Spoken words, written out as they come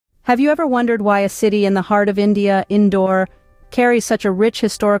Have you ever wondered why a city in the heart of India, Indore, carries such a rich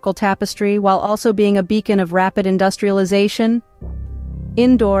historical tapestry while also being a beacon of rapid industrialization?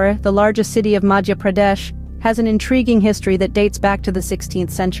 Indore, the largest city of Madhya Pradesh, has an intriguing history that dates back to the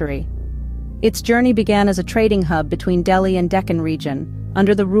 16th century. Its journey began as a trading hub between Delhi and Deccan region,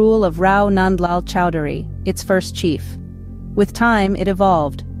 under the rule of Rao Nandlal Chowdhury, its first chief. With time, it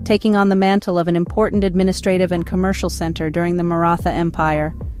evolved, taking on the mantle of an important administrative and commercial center during the Maratha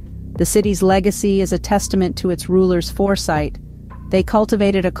Empire. The city's legacy is a testament to its rulers' foresight. They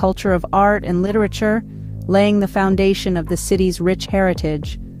cultivated a culture of art and literature, laying the foundation of the city's rich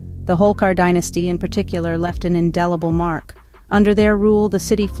heritage. The Holkar dynasty in particular left an indelible mark. Under their rule, the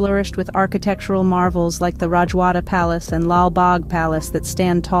city flourished with architectural marvels like the Rajwada Palace and Lal Bagh Palace that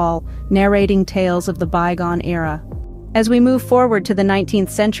stand tall, narrating tales of the bygone era. As we move forward to the 19th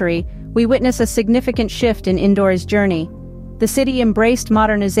century, we witness a significant shift in Indore's journey. The city embraced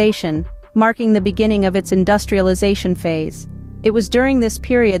modernization, marking the beginning of its industrialization phase. It was during this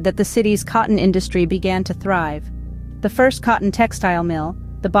period that the city's cotton industry began to thrive. The first cotton textile mill,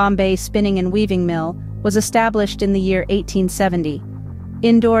 the Bombay Spinning and Weaving Mill, was established in the year 1870.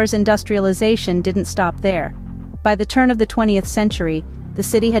 Indore's industrialization didn't stop there. By the turn of the 20th century, the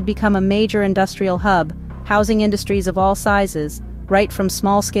city had become a major industrial hub, housing industries of all sizes, right from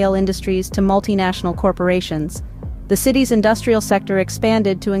small-scale industries to multinational corporations. The city's industrial sector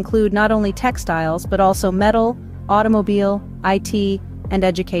expanded to include not only textiles but also metal, automobile, IT, and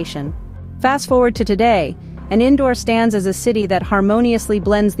education. Fast forward to today, and Indore stands as a city that harmoniously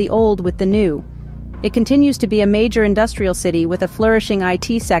blends the old with the new. It continues to be a major industrial city with a flourishing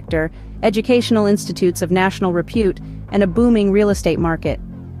IT sector, educational institutes of national repute, and a booming real estate market.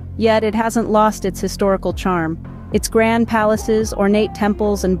 Yet it hasn't lost its historical charm. Its grand palaces, ornate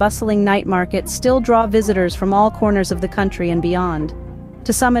temples, and bustling night markets still draw visitors from all corners of the country and beyond.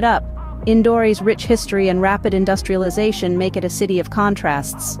 To sum it up, Indore's rich history and rapid industrialization make it a city of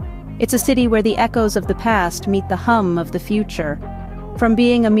contrasts. It's a city where the echoes of the past meet the hum of the future. From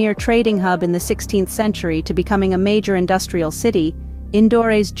being a mere trading hub in the 16th century to becoming a major industrial city,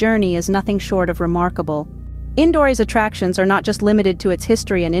 Indore's journey is nothing short of remarkable. Indore's attractions are not just limited to its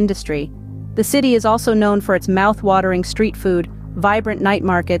history and industry. The city is also known for its mouth-watering street food, vibrant night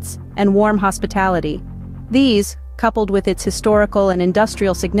markets, and warm hospitality. These, coupled with its historical and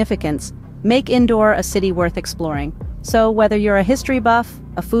industrial significance, make Indore a city worth exploring. So whether you're a history buff,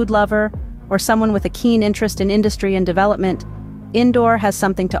 a food lover, or someone with a keen interest in industry and development, Indore has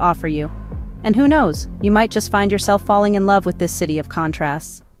something to offer you. And who knows, you might just find yourself falling in love with this city of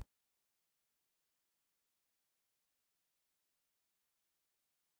contrasts.